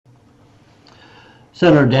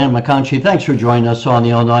Senator Dan McConchie, thanks for joining us on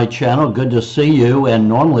the Illinois Channel. Good to see you. And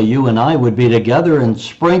normally you and I would be together in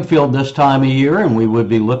Springfield this time of year, and we would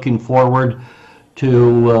be looking forward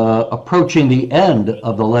to approaching the end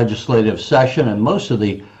of the legislative session, and most of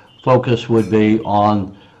the focus would be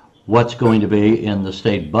on what's going to be in the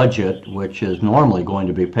state budget, which is normally going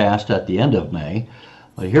to be passed at the end of May.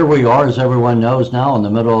 But here we are, as everyone knows now, in the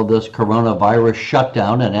middle of this coronavirus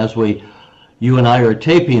shutdown, and as you and I are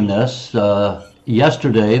taping this,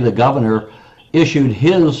 yesterday, the governor issued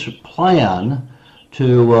his plan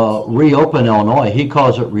to reopen Illinois. He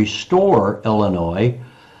calls it Restore Illinois.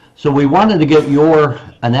 So we wanted to get your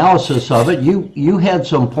analysis of it. You had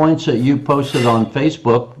some points that you posted on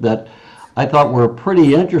Facebook that I thought were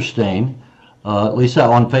pretty interesting. At least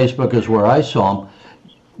on Facebook is where I saw them.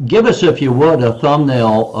 Give us, if you would, a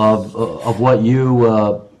thumbnail of what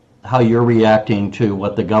how you're reacting to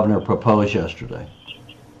what the governor proposed yesterday.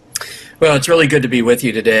 Well, it's really good to be with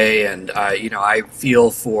you today, and I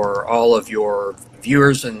feel for all of your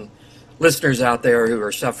viewers and listeners out there who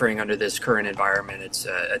are suffering under this current environment. It's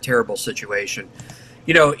a terrible situation.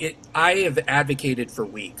 I have advocated for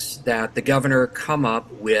weeks that the governor come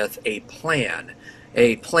up with a plan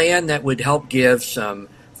that would help give some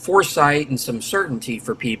foresight and some certainty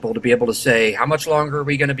for people to be able to say, how much longer are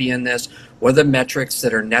we going to be in this? What are the metrics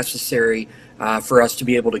that are necessary for us to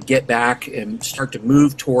be able to get back and start to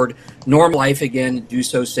move toward normal life again and do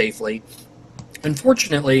so safely?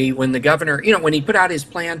 Unfortunately, when the governor, when he put out his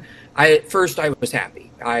plan, at first I was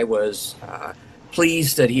happy. I was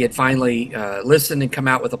pleased that he had finally listened and come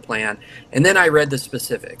out with a plan. And then I read the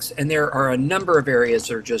specifics. And there are a number of areas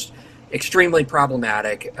that are just extremely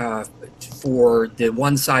problematic for the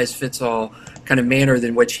one-size-fits-all kind of manner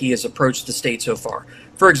in which he has approached the state so far.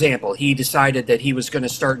 For example, he decided that he was going to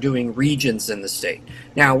start doing regions in the state.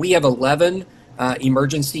 Now, we have 11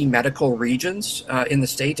 emergency medical regions in the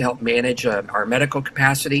state to help manage our medical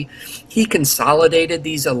capacity. He consolidated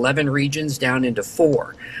these 11 regions down into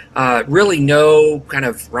 4. Really no kind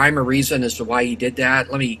of rhyme or reason as to why he did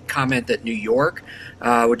that. Let me comment that New York,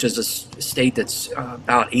 which is a state that's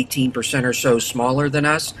about 18% or so smaller than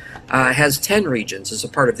us, has 10 regions as a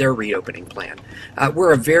part of their reopening plan.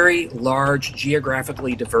 We're a very large,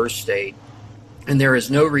 geographically diverse state, and there is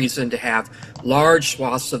no reason to have large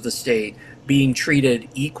swaths of the state being treated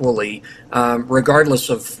equally, regardless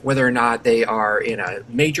of whether or not they are in a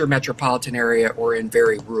major metropolitan area or in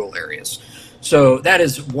very rural areas. So that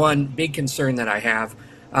is one big concern that I have.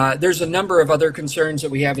 There's a number of other concerns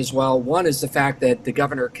that we have as well. One is the fact that the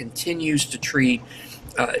governor continues to treat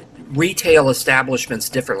retail establishments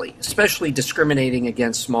differently, especially discriminating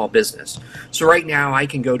against small business. So right now I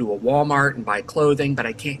can go to a Walmart and buy clothing, but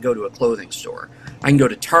I can't go to a clothing store. I can go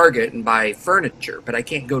to Target and buy furniture, but I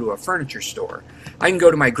can't go to a furniture store. I can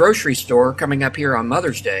go to my grocery store coming up here on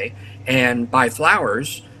Mother's Day and buy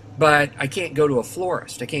flowers, but I can't go to a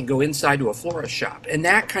florist. I can't go inside to a florist shop. And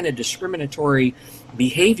that kind of discriminatory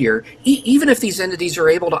behavior, even if these entities are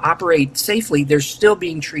able to operate safely, they're still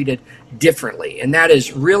being treated differently. And that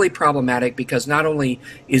is really problematic because not only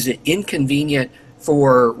is it inconvenient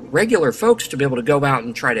for regular folks to be able to go out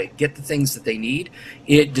and try to get the things that they need,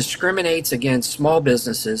 it discriminates against small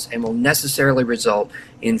businesses and will necessarily result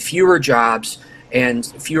in fewer jobs and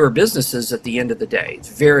fewer businesses at the end of the day. It's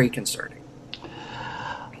very concerning.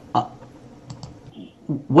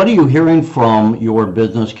 What are you hearing from your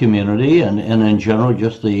business community and in general,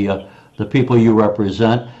 just the people you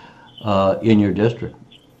represent in your district?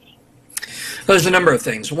 There's a number of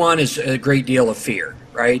things. One is a great deal of fear,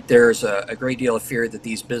 right? There's a great deal of fear that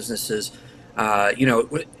these businesses,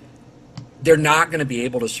 they're not going to be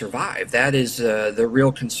able to survive. That is the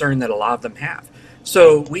real concern that a lot of them have.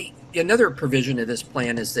 So another provision of this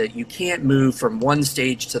plan is that you can't move from one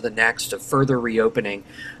stage to the next of further reopening,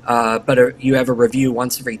 but you have a review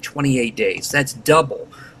once every 28 days. That's double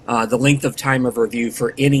the length of time of review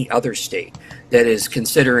for any other state that is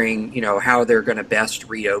considering, how they're going to best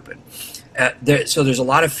reopen. So there's a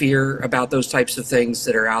lot of fear about those types of things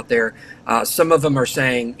that are out there. Some of them are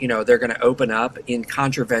saying, they're going to open up in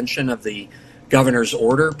contravention of the governor's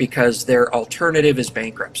order because their alternative is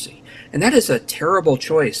bankruptcy. And that is a terrible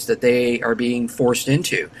choice that they are being forced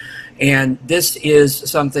into. And this is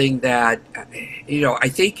something that, I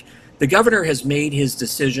think the governor has made his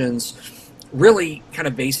decisions really kind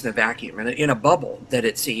of based in a vacuum, in a bubble that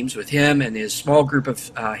it seems, with him and his small group of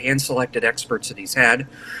hand-selected experts that he's had.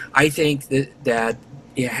 I think that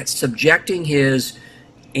subjecting his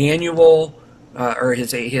annual or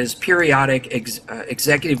his periodic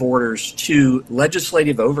executive orders to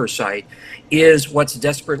legislative oversight is what's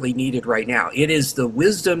desperately needed right now. It is the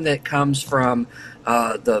wisdom that comes from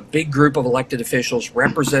the big group of elected officials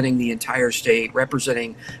representing the entire state,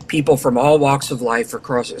 representing people from all walks of life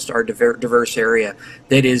across our diverse area,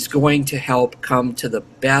 that is going to help come to the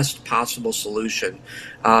best possible solution.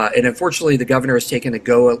 And unfortunately, the governor has taken a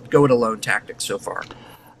go-it-alone tactic so far.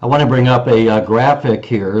 I want to bring up a graphic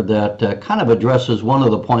here that kind of addresses one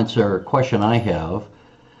of the points or question I have.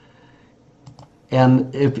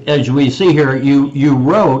 And as we see here, you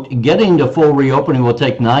wrote, getting to full reopening will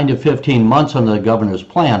take 9 to 15 months under the governor's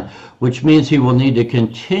plan, which means he will need to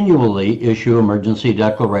continually issue emergency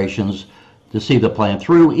declarations to see the plan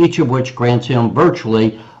through, each of which grants him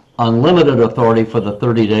virtually unlimited authority for the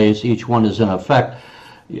 30 days each one is in effect.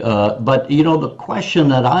 But, you know, the question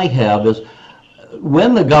that I have is,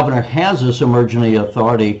 when the governor has this emergency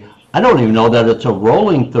authority, I don't even know that it's a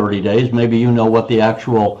rolling 30 days. Maybe you know what the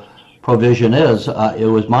actual provision is. It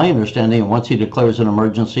was my understanding once he declares an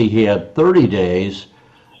emergency, he had 30 days,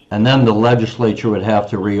 and then the legislature would have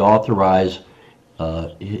to reauthorize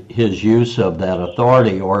his use of that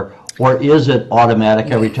authority, or is it automatic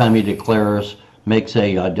every time he makes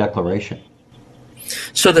a declaration?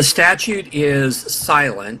 So the statute is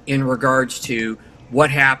silent in regards to what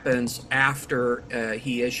happens after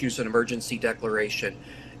he issues an emergency declaration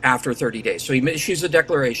after 30 days. So he issues a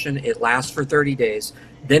declaration, it lasts for 30 days,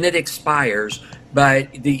 then it expires,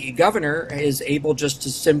 but the governor is able just to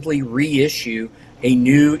simply reissue a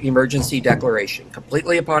new emergency declaration,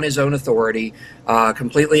 completely upon his own authority,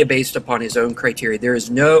 completely based upon his own criteria.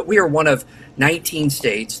 We are one of 19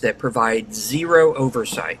 states that provide zero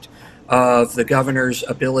oversight of the governor's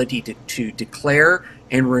ability to declare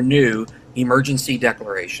and renew emergency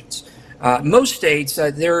declarations. Most states,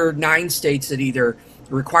 there are 9 states that either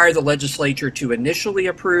require the legislature to initially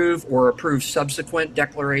approve or approve subsequent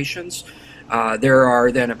declarations. There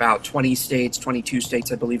are then about 20 states, 22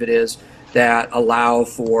 states I believe it is, that allow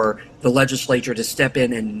for the legislature to step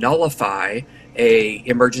in and nullify a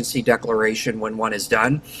emergency declaration when one is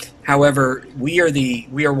done. However, we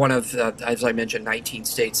are one of, as I mentioned, 19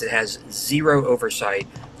 states that has zero oversight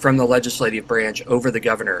from the legislative branch over the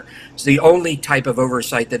governor. So the only type of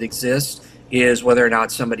oversight that exists is whether or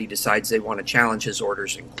not somebody decides they want to challenge his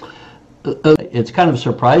orders. It's kind of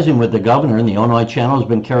surprising with the governor, and the Illinois Channel has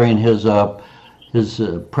been carrying his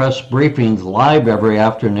press briefings live every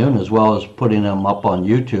afternoon, as well as putting them up on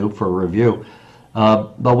YouTube for review.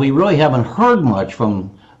 But we really haven't heard much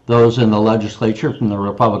from those in the legislature from the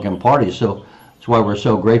Republican Party, so that's why we're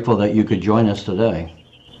so grateful that you could join us today.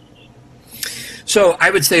 So I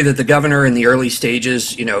would say that the governor in the early stages,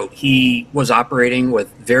 he was operating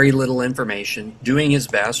with very little information, doing his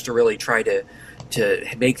best to really try to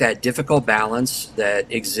make that difficult balance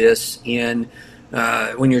that exists in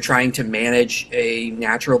when you're trying to manage a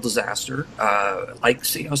natural disaster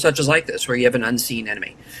such as like this, where you have an unseen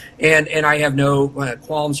enemy. And I have no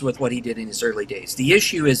qualms with what he did in his early days. The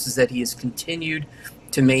issue is that he has continued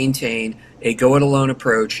to maintain a go-it-alone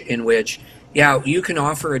approach in which, you can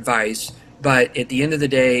offer advice, but at the end of the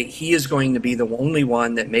day, he is going to be the only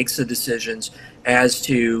one that makes the decisions as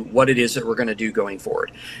to what it is that we're going to do going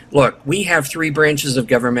forward. Look, we have 3 branches of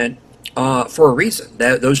government for a reason.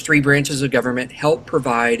 Those 3 branches of government help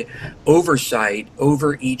provide oversight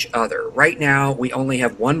over each other. Right now, we only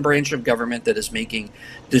have one branch of government that is making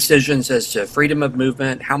decisions as to freedom of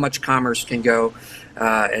movement, how much commerce can go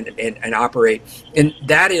and operate, and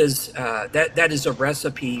that is a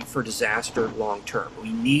recipe for disaster long term.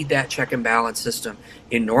 We need that check and balance system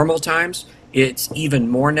in normal times. It's even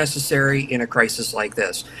more necessary in a crisis like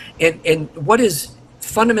this. And what is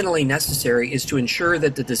fundamentally necessary is to ensure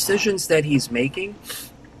that the decisions that he's making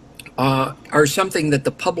are something that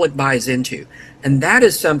the public buys into, and that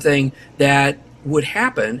is something that would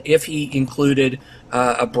happen if he included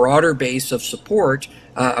a broader base of support,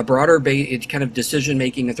 a broader kind of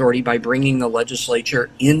decision-making authority by bringing the legislature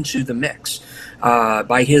into the mix.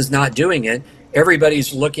 By his not doing it,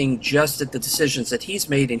 everybody's looking just at the decisions that he's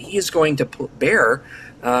made, and he is going to bear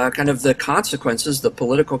kind of the consequences, the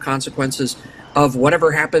political consequences of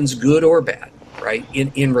whatever happens, good or bad, right,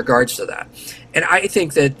 in regards to that. And I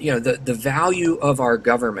think that, the value of our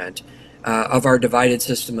government, of our divided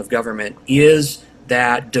system of government, is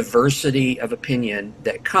that diversity of opinion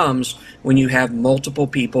that comes when you have multiple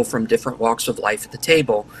people from different walks of life at the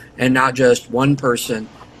table and not just one person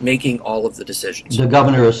making all of the decisions. The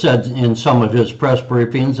governor has said in some of his press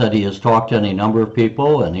briefings that he has talked to any number of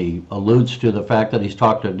people, and he alludes to the fact that he's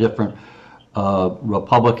talked to different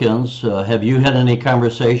Republicans. Have you had any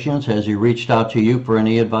conversations? Has he reached out to you for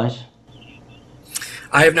any advice?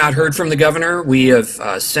 I have not heard from the governor. We have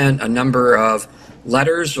sent a number of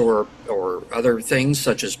letters or other things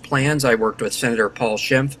such as plans. I worked with Senator Paul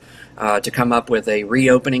Schimpf to come up with a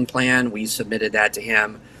reopening plan. We submitted that to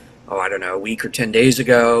him, I don't know, a week or 10 days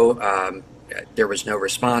ago. There was no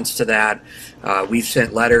response to that. We've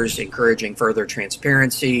sent letters encouraging further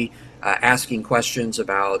transparency, asking questions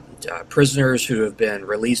about prisoners who have been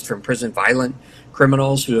released from prison, violent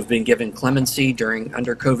criminals who have been given clemency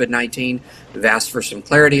under COVID-19. We've asked for some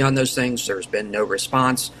clarity on those things. There's been no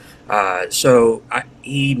response. So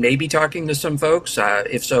he may be talking to some folks.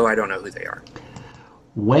 If so, I don't know who they are.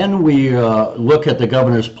 When we look at the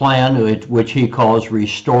governor's plan, which he calls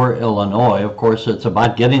Restore Illinois, of course, it's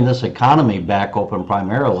about getting this economy back open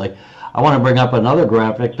primarily. I want to bring up another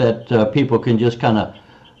graphic that people can just kind of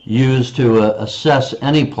use to assess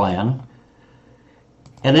any plan.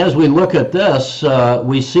 And as we look at this,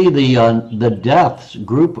 we see the deaths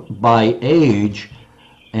grouped by age,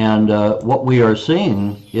 and what we are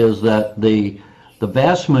seeing is that the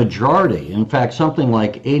vast majority, in fact, something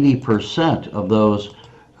like 80% of those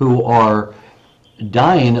who are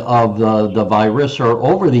dying of the virus are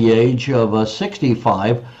over the age of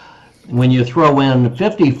 65. When you throw in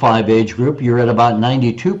 55 age group, you're at about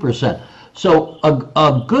 92%. So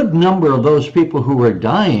a good number of those people who are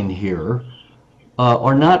dying here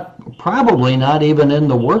are probably not even in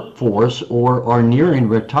the workforce or are nearing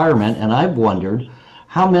retirement. And I've wondered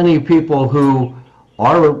how many people who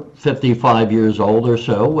are 55 years old or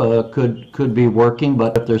so could be working,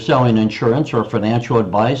 but if they're selling insurance or financial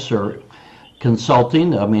advice or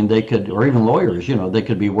consulting, I mean, they could, or even lawyers, they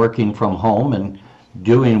could be working from home and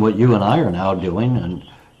doing what you and I are now doing and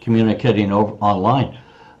communicating online.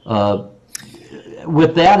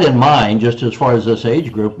 With that in mind, just as far as this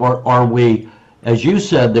age group, are we, as you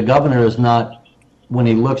said, the governor is not, when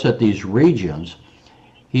he looks at these regions,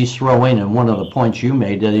 he's throwing, and one of the points you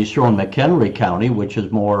made, that he's throwing McHenry County, which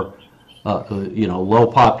is more, low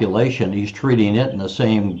population. He's treating it in the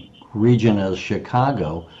same region as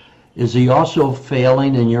Chicago. Is he also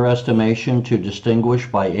failing, in your estimation, to distinguish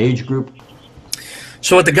by age group?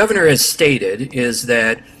 So what the governor has stated is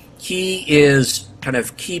that he is kind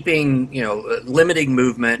of keeping, limiting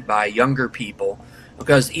movement by younger people,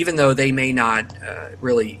 because even though they may not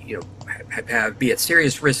really, be at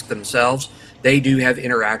serious risk themselves, they do have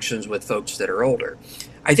interactions with folks that are older.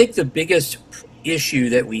 I think the biggest issue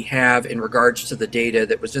that we have in regards to the data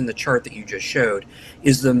that was in the chart that you just showed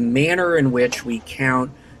is the manner in which we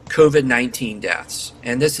count COVID-19 deaths.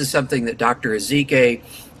 And this is something that Dr. Ezike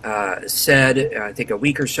said, I think a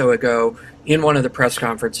week or so ago, in one of the press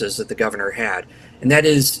conferences that the governor had. And that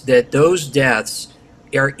is that those deaths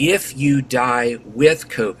are if you die with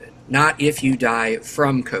COVID, not if you die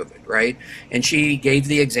from COVID, right? And she gave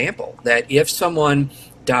the example that if someone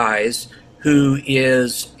dies who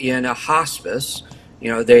is in a hospice,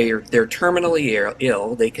 they're terminally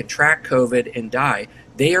ill, they contract COVID and die,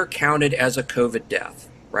 they are counted as a COVID death,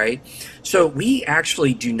 right? So we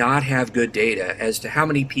actually do not have good data as to how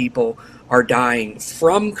many people are dying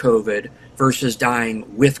from COVID versus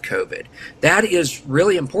dying with COVID. That is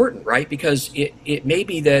really important, right? Because it may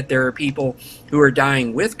be that there are people who are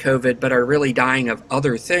dying with COVID but are really dying of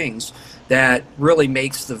other things that really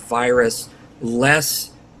makes the virus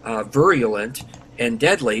less virulent and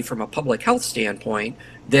deadly from a public health standpoint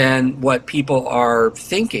than what people are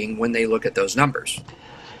thinking when they look at those numbers.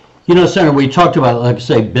 Senator, we talked about, like I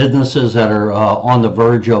say, businesses that are on the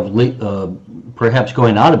verge of perhaps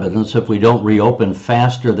going out of business if we don't reopen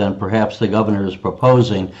faster than perhaps the governor is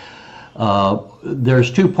proposing.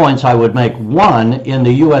 There's 2 points I would make. One, in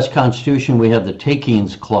the U.S. Constitution, we have the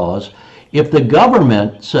takings clause. If the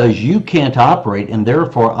government says you can't operate and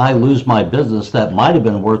therefore I lose my business that might have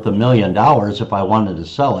been worth $1 million if I wanted to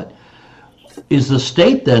sell it, is the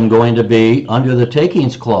state then going to be, under the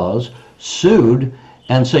takings clause, sued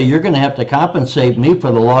and say you're going to have to compensate me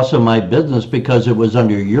for the loss of my business because it was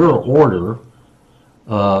under your order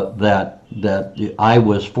that I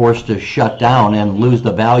was forced to shut down and lose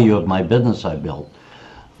the value of my business I built?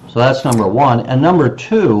 So that's number one. And number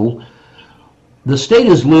two, the state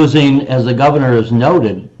is losing, as the governor has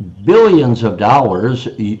noted, billions of dollars.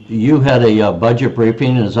 You had a budget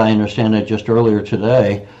briefing, as I understand it, just earlier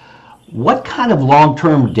today. What kind of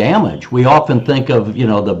long-term damage? We often think of,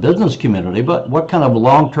 the business community, but what kind of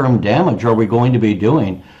long-term damage are we going to be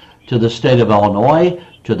doing to the state of Illinois,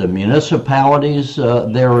 to the municipalities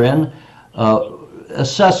therein?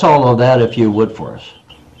 Assess all of that, if you would, for us.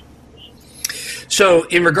 So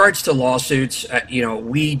in regards to lawsuits,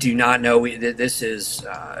 we do not know. This is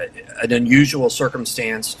an unusual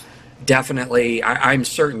circumstance. Definitely, I'm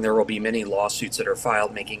certain there will be many lawsuits that are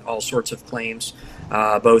filed making all sorts of claims,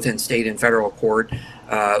 both in state and federal court.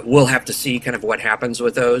 We'll have to see kind of what happens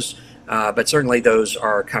with those, but certainly those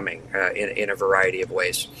are coming in a variety of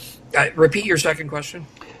ways. Repeat your second question.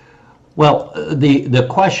 Well, the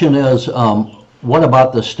question is, what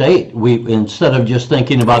about the state? Instead of just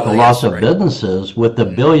thinking about the loss of businesses, with the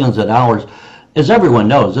billions of dollars, as everyone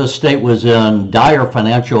knows, this state was in dire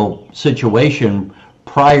financial situation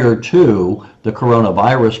prior to the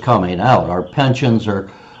coronavirus coming out. Our pensions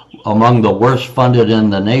are among the worst funded in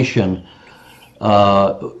the nation.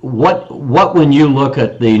 What when you look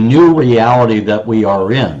at the new reality that we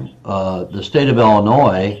are in, the state of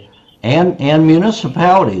Illinois and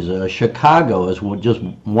municipalities, Chicago is just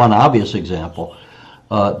one obvious example,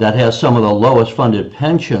 that has some of the lowest funded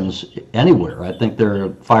pensions anywhere. I think their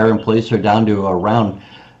fire and police are down to around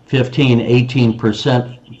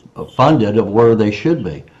 15–18% funded of where they should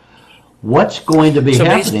be. What's going to be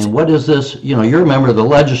happening? What is this? You know, you're a member of the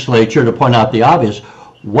legislature, to point out the obvious.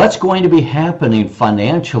 What's going to be happening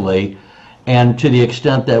financially? And to the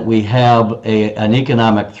extent that we have an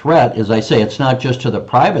economic threat, as I say, it's not just to the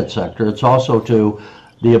private sector, it's also to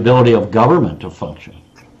the ability of government to function.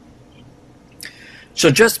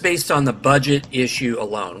 So just based on the budget issue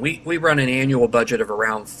alone, we run an annual budget of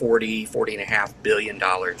around $40–40.5 billion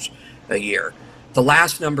a year. The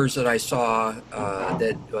last numbers that I saw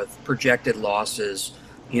that projected losses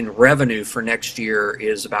in revenue for next year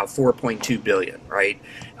is about $4.2 billion, right?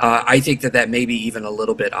 I think that may be even a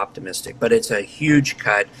little bit optimistic, but it's a huge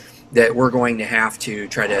cut that we're going to have to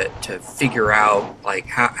try to figure out, like,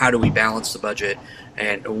 how do we balance the budget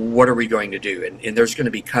and what are we going to do? And there's going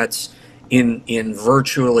to be cuts in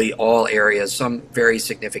virtually all areas, some very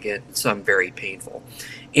significant, some very painful.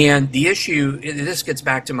 And the issue, this gets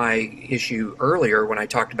back to my issue earlier when I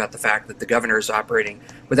talked about the fact that the governor is operating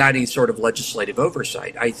without any sort of legislative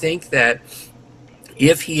oversight. I think that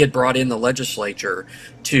if he had brought in the legislature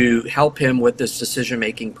to help him with this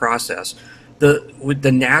decision-making process,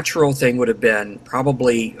 the natural thing would have been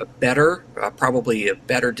probably a better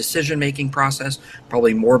decision-making process,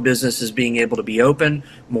 probably more businesses being able to be open,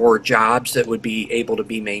 more jobs that would be able to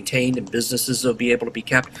be maintained, and businesses that would be able to be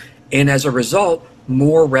kept, and as a result,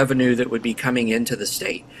 more revenue that would be coming into the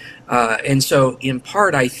state. And so, in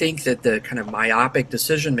part, I think that the kind of myopic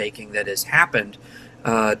decision-making that has happened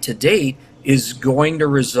to date is going to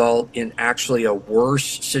result in actually a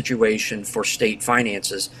worse situation for state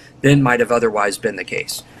finances than might have otherwise been the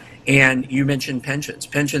case. And you mentioned pensions.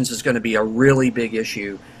 Pensions is going to be a really big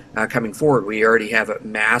issue coming forward. We already have a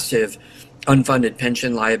massive unfunded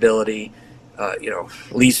pension liability, at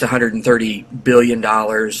least $130 billion,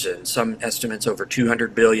 and some estimates over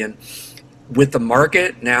 $200 billion. With the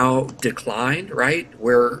market now declined, right?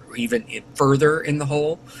 We're even further in the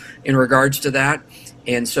hole in regards to that.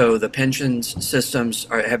 And so the pensions systems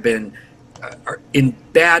have been in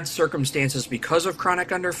bad circumstances because of chronic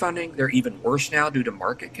underfunding. They're even worse now due to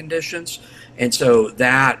market conditions. And so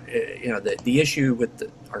that, the issue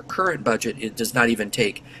with our current budget, it does not even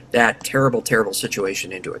take that terrible, terrible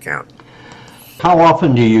situation into account. How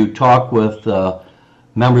often do you talk with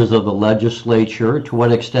members of the legislature? To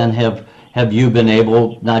what extent have you been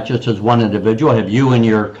able, not just as one individual, have you and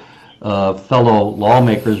your fellow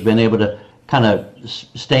lawmakers been able to kind of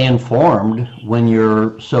stay informed when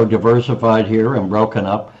you're so diversified here and broken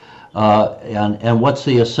up? And what's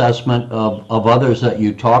the assessment of others that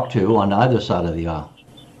you talk to on either side of the aisle?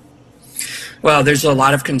 Well, there's a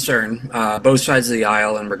lot of concern, both sides of the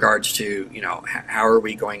aisle, in regards to, how are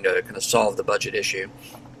we going to kind of solve the budget issue.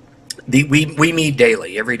 We meet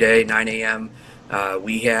daily, every day, 9 a.m.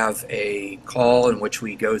 We have a call in which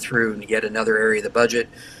we go through and yet another area of the budget,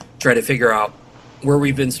 try to figure out where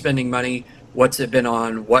we've been spending money, what's it been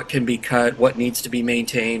on, what can be cut, what needs to be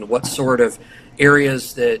maintained, what sort of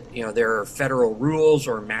areas that, there are federal rules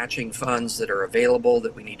or matching funds that are available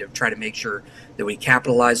that we need to try to make sure that we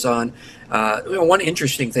capitalize on. One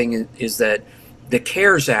interesting thing is that the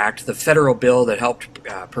CARES Act, the federal bill that helped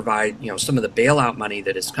provide, some of the bailout money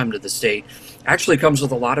that has come to the state, actually comes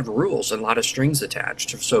with a lot of rules and a lot of strings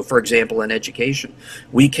attached. So, for example, in education,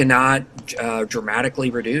 we cannot dramatically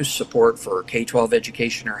reduce support for K-12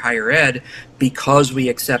 education or higher ed because we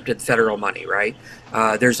accepted federal money, right?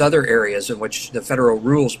 There's other areas in which the federal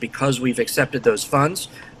rules, because we've accepted those funds,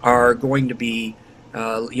 are going to be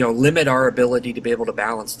limit our ability to be able to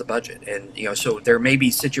balance the budget. And, so there may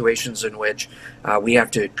be situations in which we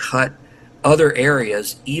have to cut other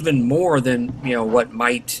areas even more than, what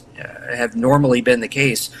might have normally been the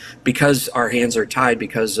case, because our hands are tied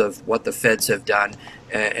because of what the feds have done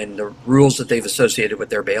and the rules that they've associated with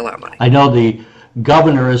their bailout money. I know the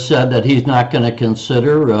governor has said that he's not going to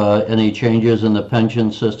consider any changes in the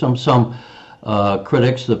pension system. Some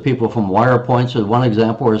critics, the people from WirePoint, as one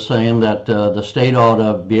example, are saying that the state ought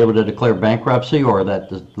to be able to declare bankruptcy, or that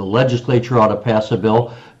the legislature ought to pass a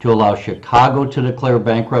bill to allow Chicago to declare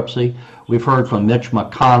bankruptcy. We've heard from Mitch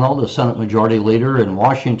McConnell, the Senate Majority Leader in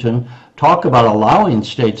Washington, talk about allowing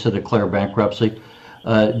states to declare bankruptcy.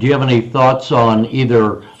 Do you have any thoughts on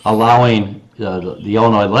either allowing the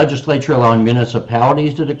Illinois legislature, allowing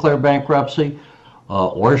municipalities to declare bankruptcy,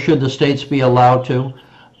 or should the states be allowed to?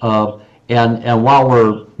 And while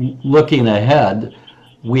we're looking ahead,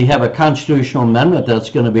 we have a constitutional amendment that's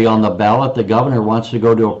going to be on the ballot. The governor wants to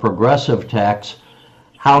go to a progressive tax.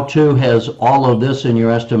 How too has all of this, in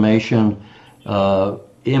your estimation,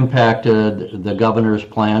 impacted the governor's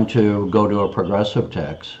plan to go to a progressive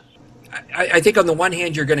tax? I think on the one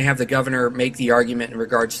hand, you're going to have the governor make the argument in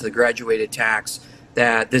regards to the graduated tax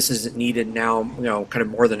that this isn't needed now, kind of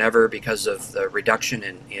more than ever because of the reduction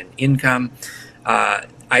in income.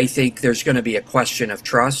 I think there's going to be a question of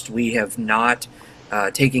trust. We have not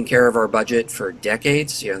taken care of our budget for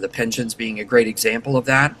decades, the pensions being a great example of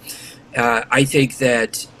that. I think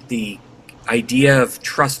that the idea of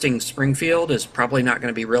trusting Springfield is probably not going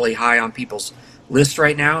to be really high on people's list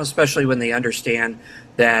right now, especially when they understand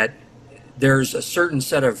that there's a certain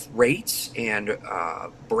set of rates and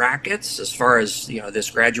brackets as far as this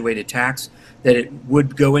graduated tax that it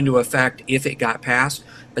would go into effect if it got passed,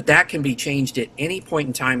 but that can be changed at any point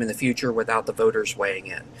in time in the future without the voters weighing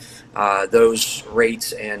in. Those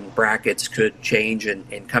rates and brackets could change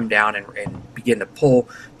and come down and begin to pull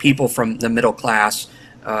people from the middle class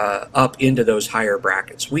up into those higher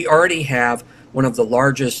brackets. We already have one of the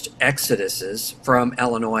largest exoduses from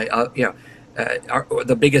Illinois,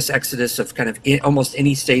 the biggest exodus of kind of almost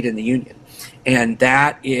any state in the union. And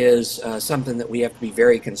that is something that we have to be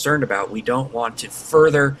very concerned about. We don't want to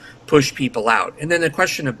further push people out. And then the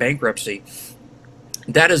question of bankruptcy,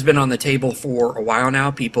 that has been on the table for a while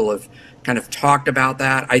now. People have kind of talked about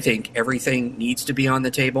that. I think everything needs to be on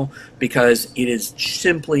the table because it is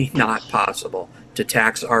simply not possible to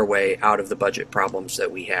tax our way out of the budget problems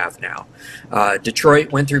that we have now.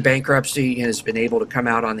 Detroit went through bankruptcy and has been able to come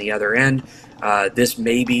out on the other end. This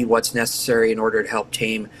may be what's necessary in order to help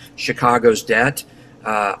tame Chicago's debt.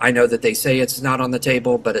 I know that they say it's not on the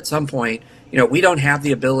table, but at some point, we don't have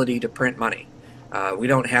the ability to print money. We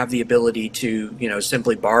don't have the ability to,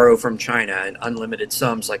 simply borrow from China in unlimited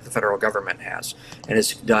sums like the federal government has and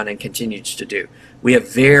has done and continues to do. We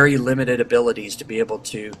have very limited abilities to be able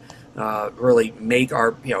to really make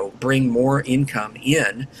our, bring more income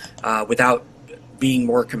in without being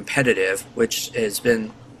more competitive, which has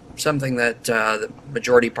been something that the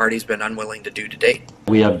majority party's been unwilling to do to date.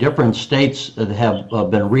 We have different states that have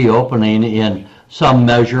been reopening in some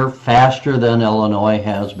measure faster than Illinois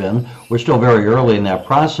has been. We're still very early in that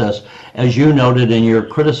process. As you noted in your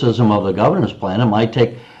criticism of the governor's plan, it might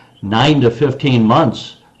take 9 to 15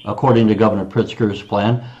 months, according to Governor Pritzker's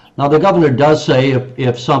plan. Now, the governor does say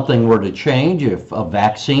if something were to change, if a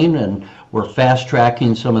vaccine, and we're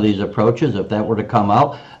fast-tracking some of these approaches, if that were to come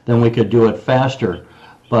out, then we could do it faster.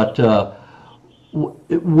 But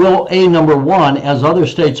will number one, as other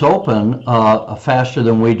states open faster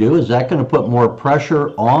than we do, is that going to put more pressure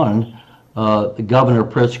on Governor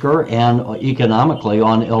Pritzker and economically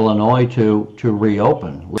on Illinois to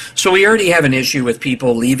reopen? So we already have an issue with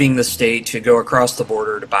people leaving the state to go across the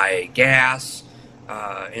border to buy gas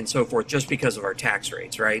and so forth just because of our tax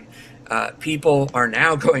rates, right? People are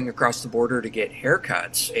now going across the border to get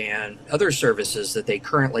haircuts and other services that they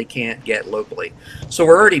currently can't get locally. So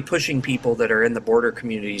we're already pushing people that are in the border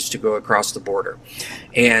communities to go across the border.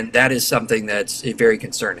 And that is something that's very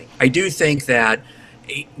concerning. I do think that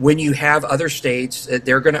when you have other states,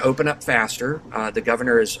 they're going to open up faster. The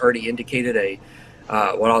governor has already indicated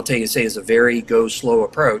what I'll say is a very go slow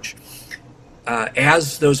approach.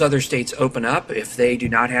 As those other states open up, if they do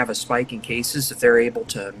not have a spike in cases, if they're able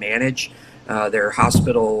to manage their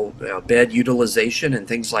hospital bed utilization and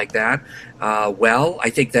things like that, I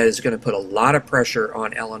think that is going to put a lot of pressure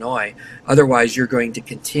on Illinois. Otherwise, you're going to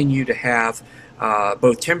continue to have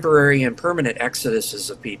both temporary and permanent exoduses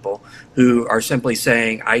of people who are simply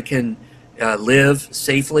saying, I can live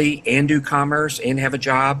safely and do commerce and have a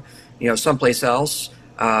job, someplace else.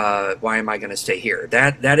 Why am I going to stay here?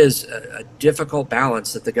 That is a difficult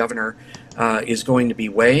balance that the governor is going to be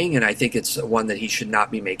weighing, and I think it's one that he should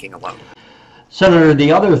not be making alone. Senator,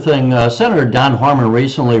 the other thing, Senator Don Harmon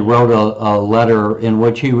recently wrote a letter in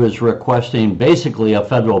which he was requesting basically a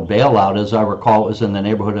federal bailout. As I recall, it was in the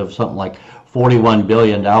neighborhood of something like $41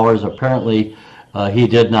 billion. Apparently, he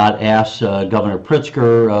did not ask Governor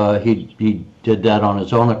Pritzker. He did that on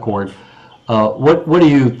his own accord. What do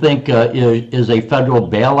you think is a federal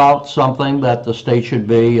bailout something that the state should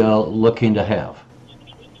be looking to have?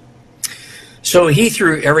 So he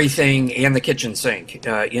threw everything and the kitchen sink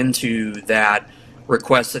into that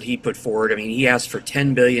request that he put forward. I mean, he asked for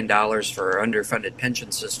 $10 billion for our underfunded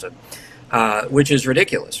pension system, which is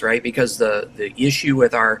ridiculous, right? Because the issue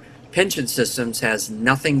with our pension systems has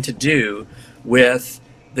nothing to do with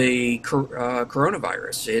the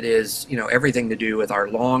coronavirus. It is, everything to do with our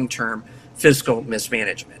long-term fiscal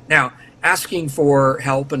mismanagement. Now, asking for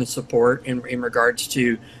help and support in regards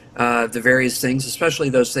to the various things, especially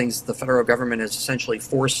those things the federal government has essentially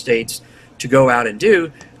forced states to go out and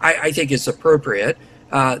do, I think is appropriate.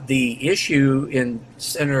 The issue in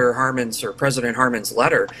Senator Harman's or President Harman's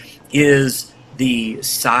letter is the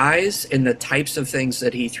size and the types of things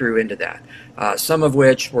that he threw into that, some of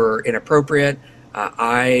which were inappropriate.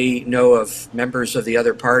 I know of members of the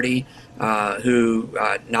other party who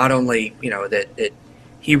not only, that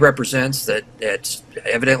he represents that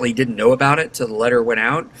evidently didn't know about it till the letter went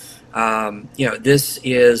out. This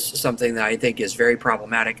is something that I think is very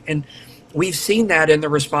problematic. And we've seen that in the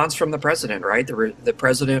response from the president, right? The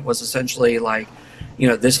president was essentially like,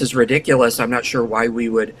 this is ridiculous. I'm not sure why we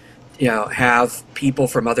would, have people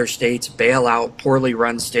from other states bail out poorly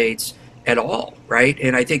run states at all, right?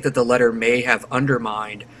 And I think that the letter may have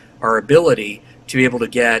undermined our ability to be able to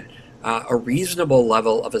get a reasonable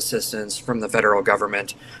level of assistance from the federal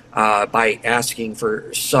government by asking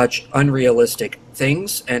for such unrealistic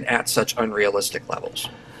things and at such unrealistic levels.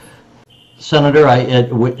 Senator,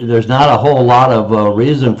 there's not a whole lot of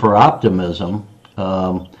reason for optimism.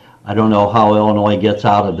 I don't know how Illinois gets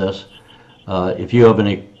out of this. If you have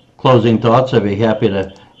any closing thoughts, I'd be happy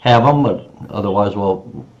to have them, but otherwise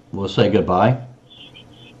we'll say goodbye.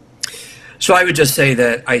 So I would just say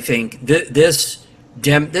that I think this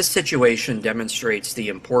situation demonstrates the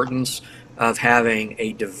importance of having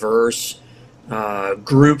a diverse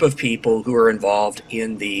group of people who are involved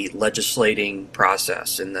in the legislating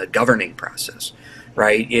process, in the governing process,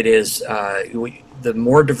 right? It is, the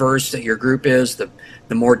more diverse that your group is, the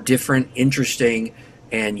more different, interesting,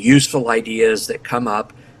 and useful ideas that come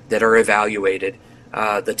up that are evaluated.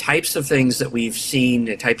 The types of things that we've seen,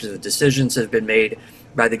 the types of decisions that have been made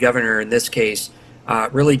by the governor in this case,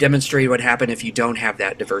 really demonstrate what happened if you don't have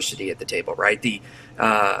that diversity at the table, right? The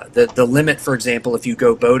limit, for example, if you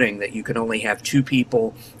go boating, that you can only have 2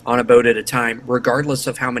 people on a boat at a time, regardless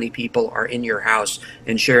of how many people are in your house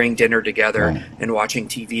and sharing dinner together right. and watching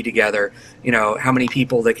TV together. How many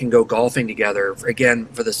people that can go golfing together, again,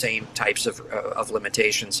 for the same types of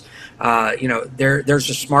limitations. There's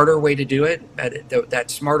a smarter way to do it. That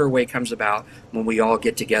smarter way comes about when we all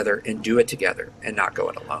get together and do it together and not go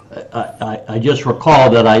it alone. I just recall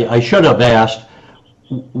that I should have asked,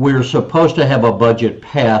 we're supposed to have a budget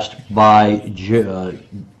passed by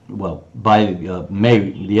May,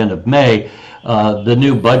 the end of May. The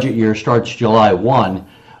new budget year starts July 1.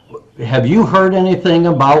 Have you heard anything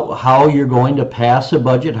about how you're going to pass a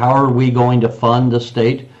budget? How are we going to fund the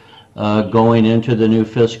state going into the new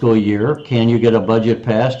fiscal year? Can you get a budget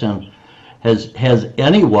passed? And has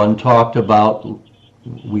anyone talked about,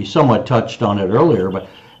 we somewhat touched on it earlier, but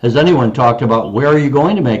has anyone talked about where are you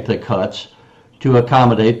going to make the cuts to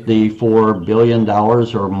accommodate the $4 billion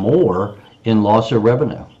or more in loss of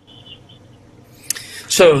revenue?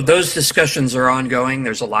 So those discussions are ongoing.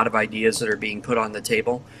 There's a lot of ideas that are being put on the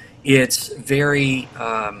table. It's very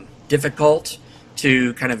difficult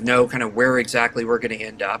to kind of know where exactly we're going to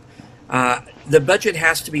end up. The budget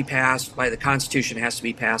has to be passed by, the Constitution has to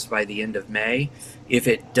be passed by the end of May. If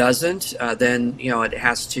it doesn't, then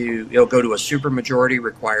it'll go to a supermajority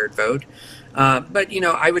required vote. But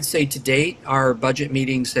I would say to date, our budget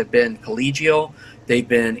meetings have been collegial. They've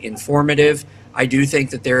been informative. I do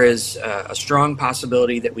think that there is a strong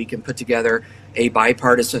possibility that we can put together a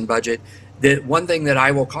bipartisan budget. The one thing that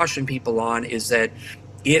I will caution people on is that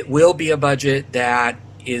it will be a budget that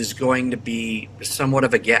is going to be somewhat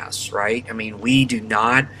of a guess, right? I mean,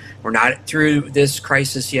 we're not through this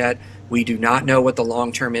crisis yet. We do not know what the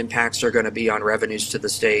long-term impacts are going to be on revenues to the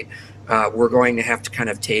state. We're going to have to kind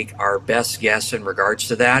of take our best guess in regards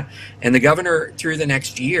to that. And the governor, through the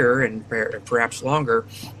next year and perhaps longer,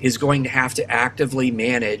 is going to have to actively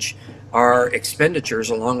manage our expenditures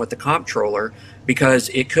along with the comptroller, because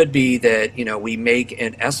it could be that we make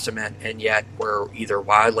an estimate and yet we're either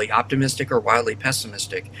wildly optimistic or wildly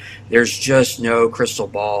pessimistic. There's just no crystal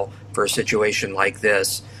ball for a situation like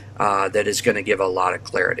this that is going to give a lot of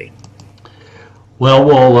clarity. Well,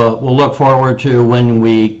 we'll look forward to when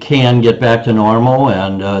we can get back to normal,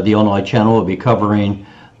 and the Illinois Channel will be covering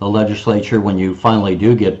the legislature when you finally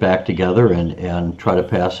do get back together and try to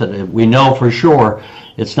pass it. We know for sure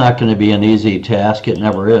it's not going to be an easy task. It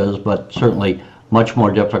never is, but certainly much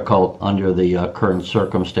more difficult under the current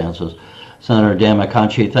circumstances. Senator Dan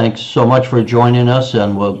McConchie, thanks so much for joining us,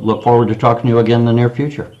 and we'll look forward to talking to you again in the near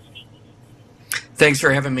future. Thanks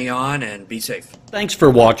for having me on, and be safe. Thanks for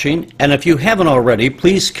watching, and if you haven't already,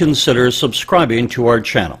 please consider subscribing to our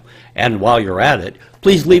channel. And while you're at it,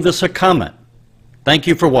 please leave us a comment. Thank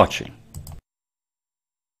you for watching.